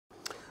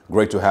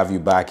Great to have you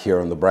back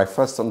here on The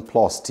Breakfast on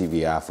Plus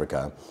TV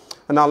Africa.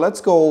 And now let's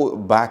go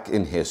back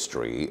in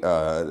history,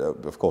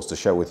 of course, to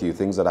share with you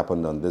things that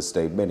happened on this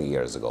day many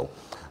years ago.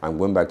 I'm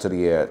going back to the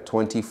year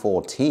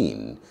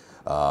 2014.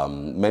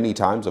 Many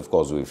times, of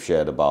course, we've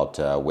shared about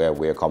where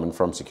we're coming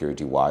from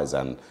security-wise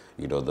and,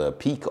 the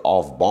peak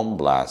of bomb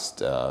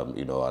blast,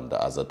 and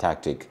as a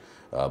tactic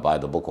by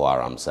the Boko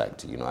Haram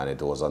sect, and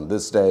it was on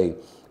this day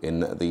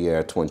in the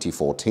year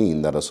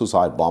 2014 that a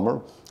suicide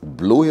bomber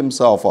blew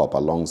himself up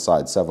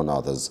alongside 7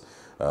 others.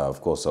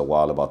 Of course,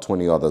 while about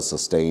 20 others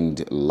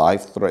sustained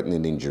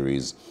life-threatening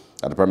injuries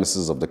at the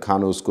premises of the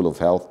Kano School of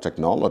Health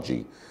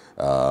Technology.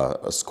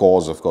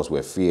 Scores, of course,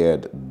 were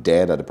feared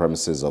dead at the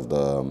premises of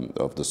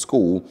the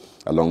school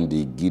along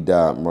the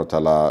Gida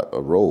Murtala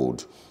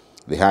Road.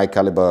 The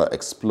high-caliber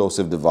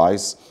explosive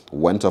device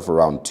went off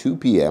around 2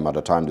 p.m. at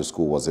the time the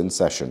school was in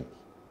session.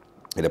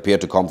 It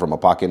appeared to come from a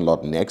parking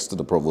lot next to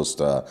the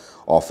provost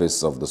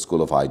office of the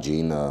School of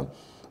Hygiene.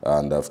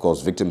 And, of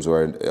course, victims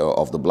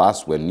of the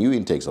blast were new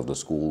intakes of the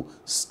school,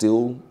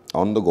 still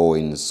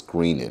undergoing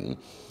screening.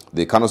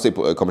 The Kano State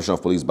Commissioner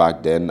of Police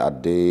back then,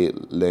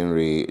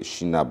 Adelenre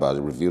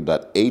Shinaba, revealed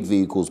that 8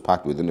 vehicles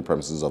parked within the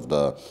premises of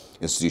the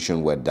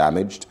institution were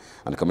damaged.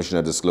 And the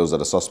commissioner disclosed that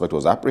the suspect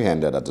was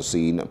apprehended at the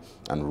scene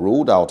and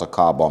ruled out a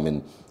car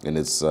bombing in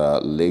its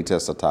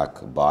latest attack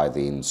by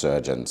the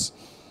insurgents.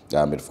 It,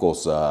 of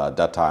course, at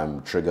that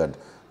time triggered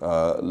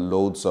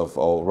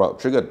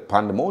triggered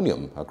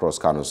pandemonium across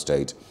Kano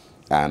State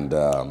and,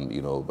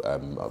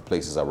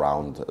 places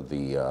around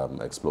the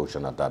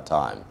explosion at that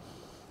time.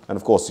 And,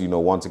 of course,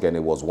 once again,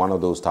 it was one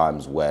of those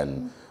times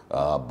when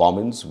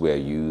bombings were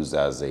used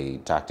as a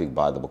tactic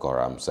by the Boko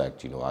Haram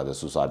sect, either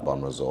suicide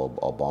bombers or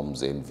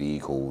bombs in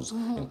vehicles,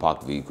 in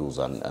parked vehicles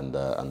and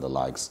the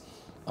likes.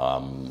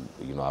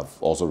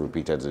 I've also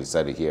repeatedly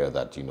said it here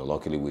that,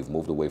 luckily we've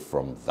moved away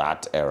from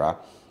that era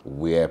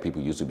where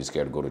people used to be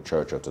scared to go to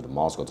church or to the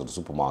mosque or to the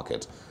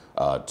supermarket,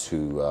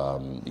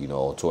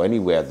 to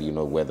anywhere,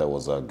 where there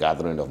was a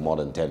gathering of more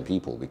than 10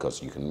 people,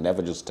 because you can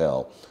never just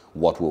tell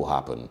what will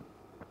happen,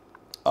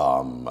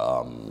 on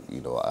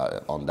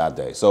that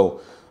day.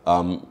 So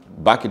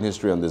back in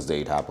history on this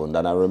day it happened,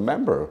 and I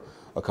remember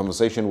a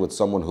conversation with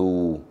someone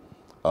who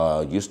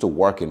used to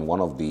work in one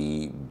of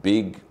the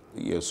big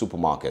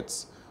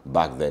supermarkets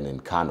back then in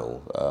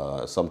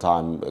Kano.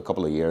 Sometime a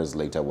couple of years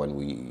later when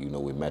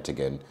we met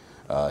again,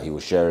 he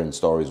was sharing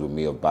stories with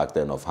me of back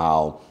then of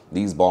how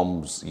these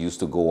bombs used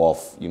to go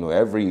off,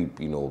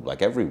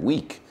 every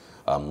week.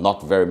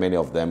 Not very many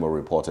of them were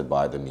reported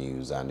by the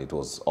news, and it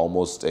was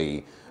almost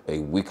a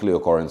weekly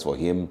occurrence for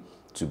him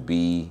to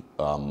be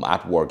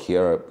at work,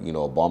 hear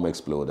a bomb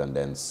explode, and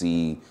then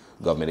see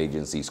government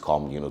agencies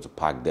come, to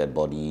pack dead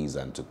bodies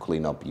and to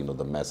clean up,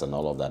 the mess and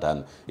all of that.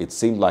 And it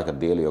seemed like a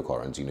daily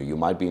occurrence. You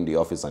might be in the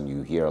office and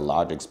you hear a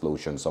large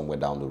explosion somewhere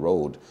down the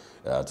road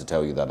to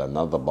tell you that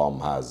another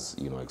bomb has,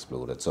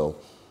 exploded. So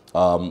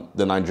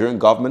the Nigerian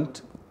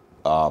government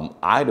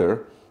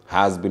either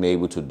has been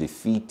able to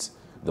defeat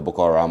the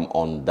Boko Haram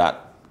on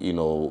that,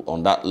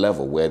 on that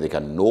level where they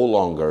can no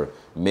longer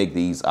make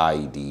these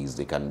IEDs,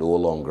 they can no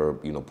longer,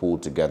 pull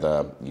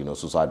together,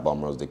 suicide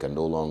bombers, they can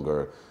no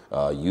longer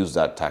use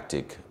that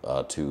tactic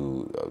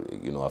to,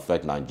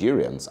 affect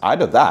Nigerians.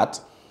 Either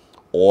that,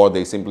 or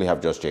they simply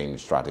have just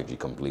changed strategy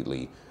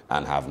completely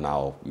and have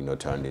now,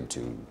 turned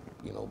into,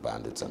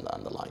 bandits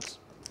and the likes.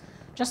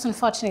 Just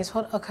unfortunate is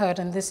what occurred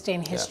in this day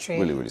in history.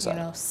 Yeah, really, really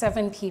sad.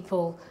 7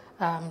 people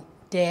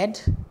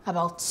dead,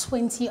 about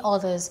 20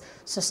 others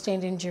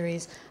sustained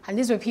injuries. And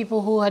these were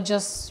people who had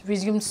just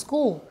resumed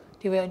school.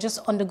 They were just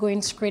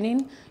undergoing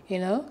screening,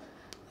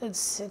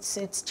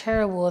 It's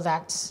terrible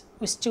that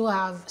we still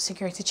have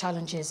security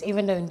challenges,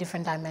 even though in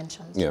different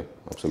dimensions. Yeah,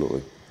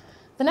 absolutely.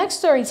 The next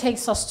story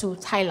takes us to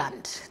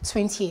Thailand,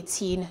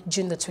 2018,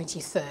 June the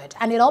 23rd.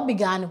 And it all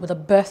began with a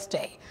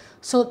birthday.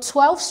 So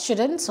 12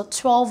 students, so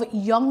 12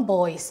 young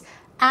boys,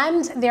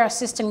 and their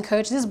assistant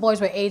coach. These boys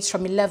were aged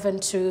from 11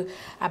 to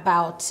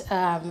about,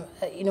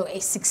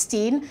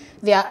 16.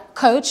 Their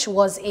coach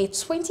was a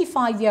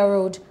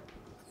 25-year-old,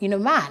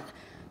 man.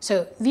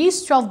 So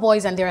these 12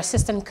 boys and their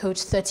assistant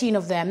coach, 13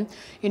 of them,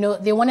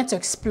 they wanted to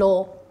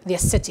explore their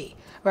city,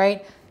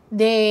 right?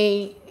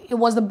 It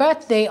was the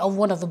birthday of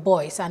one of the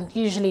boys, and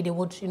usually they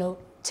would,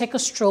 take a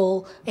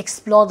stroll,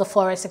 explore the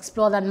forest,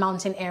 explore that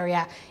mountain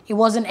area. It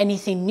wasn't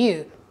anything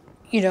new.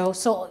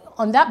 So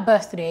on that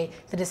birthday,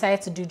 they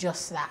decided to do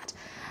just that.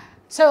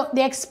 So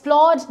they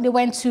explored, they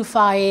went too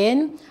far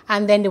in,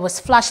 and then there was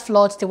flash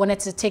floods. They wanted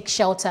to take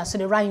shelter, so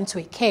they ran into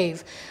a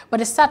cave. But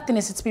the sad thing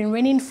is it's been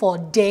raining for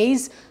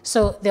days,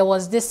 so there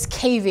was this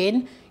cave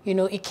in,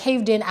 it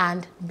caved in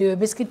and they were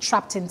basically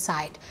trapped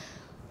inside.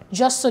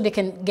 Just so they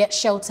can get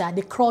shelter,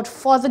 they crawled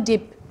further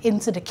deep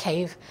into the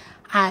cave,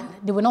 and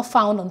they were not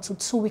found until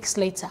 2 weeks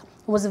later.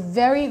 It was a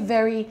very,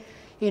 very,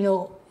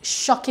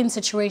 shocking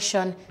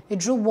situation. It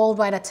drew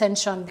worldwide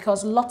attention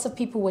because lots of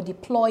people were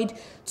deployed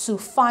to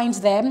find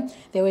them.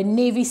 There were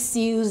Navy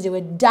SEALs, there were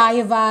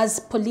divers,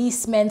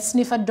 policemen,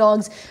 sniffer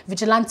dogs,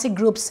 vigilante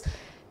groups.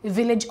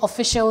 village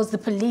officials, the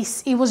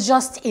police. It was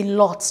just a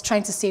lot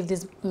trying to save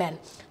these men.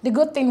 The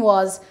good thing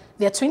was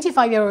their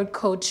 25-year-old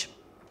coach,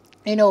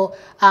 you know,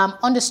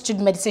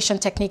 understood meditation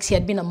techniques. He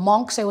had been a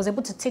monk, so he was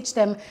able to teach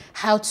them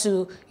how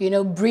to, you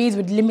know, breathe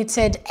with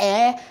limited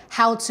air,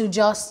 how to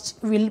just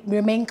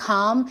remain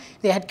calm.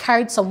 They had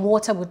carried some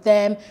water with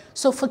them.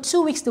 So for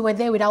 2 weeks, they were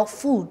there without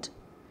food.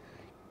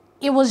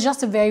 It was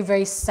just a very,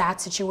 very sad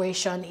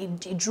situation.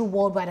 It drew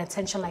worldwide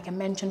attention, like I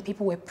mentioned.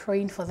 People were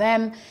praying for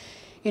them.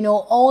 You know,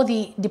 all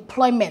the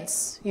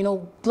deployments, you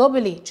know,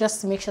 globally, just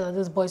to make sure that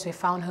those boys were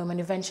found home, and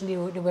eventually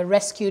they were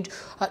rescued.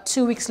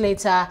 2 weeks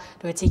later,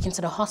 they were taken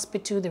to the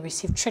hospital, they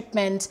received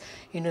treatment,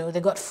 you know, they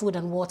got food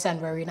and water and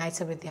were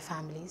reunited with their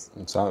families.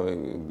 So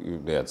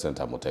they had sent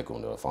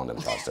Amotekun, they found them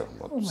faster,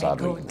 but Oh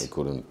sadly God. they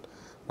couldn't.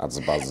 That's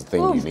the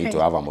thing, you need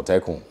to have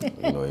Amotekun,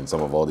 you know, in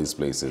some of all these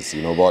places,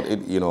 you know, but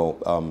it, you know,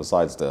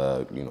 besides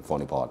the, you know,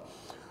 funny part,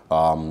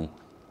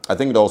 I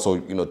think it also,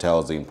 you know,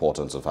 tells the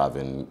importance of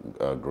having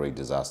great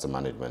disaster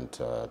management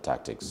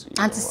tactics.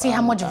 And to see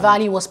how much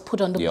value was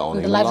put on the,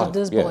 on the lives of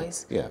those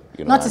boys. Yeah,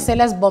 you know, not to say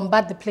let's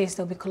bombard the place,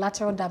 there'll be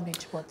collateral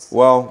damage, but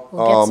well,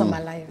 we'll get some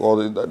alive. Well,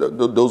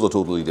 those are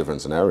totally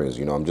different scenarios.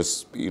 You know, I'm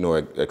just, you know,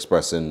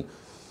 expressing,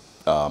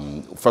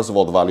 first of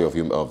all, the value of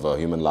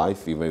human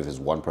life, even if it's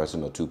one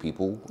person or two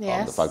people.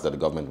 Yes. The fact that the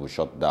government was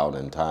shut down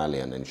entirely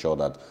and ensure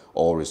that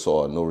no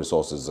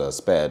resources are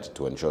spared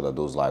to ensure that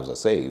those lives are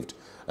saved.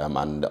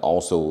 And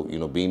also, you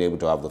know, being able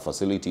to have the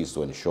facilities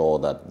to ensure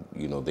that,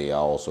 you know, they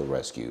are also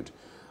rescued.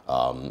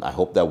 I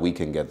hope that we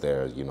can get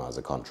there, you know, as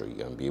a country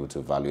and be able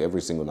to value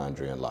every single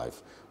Nigerian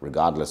life,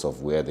 regardless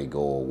of where they go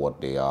or what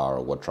they are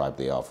or what tribe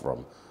they are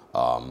from,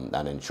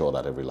 and ensure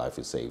that every life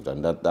is saved.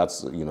 And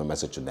that's, you know, a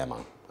message to them,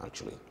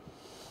 actually.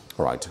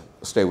 All right,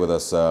 stay with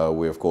us.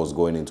 We're, of course,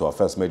 going into our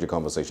first major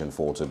conversation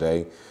for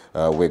today.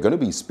 We're going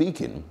to be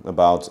speaking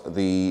about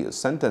the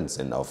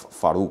sentencing of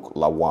Farouk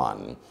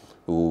Lawan,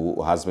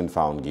 who has been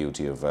found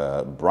guilty of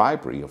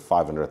bribery of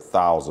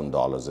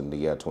 $500,000 in the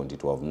year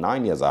 2012,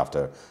 9 years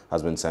after,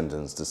 has been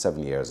sentenced to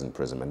 7 years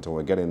imprisonment. And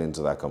we're getting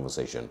into that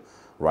conversation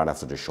right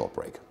after this short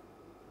break.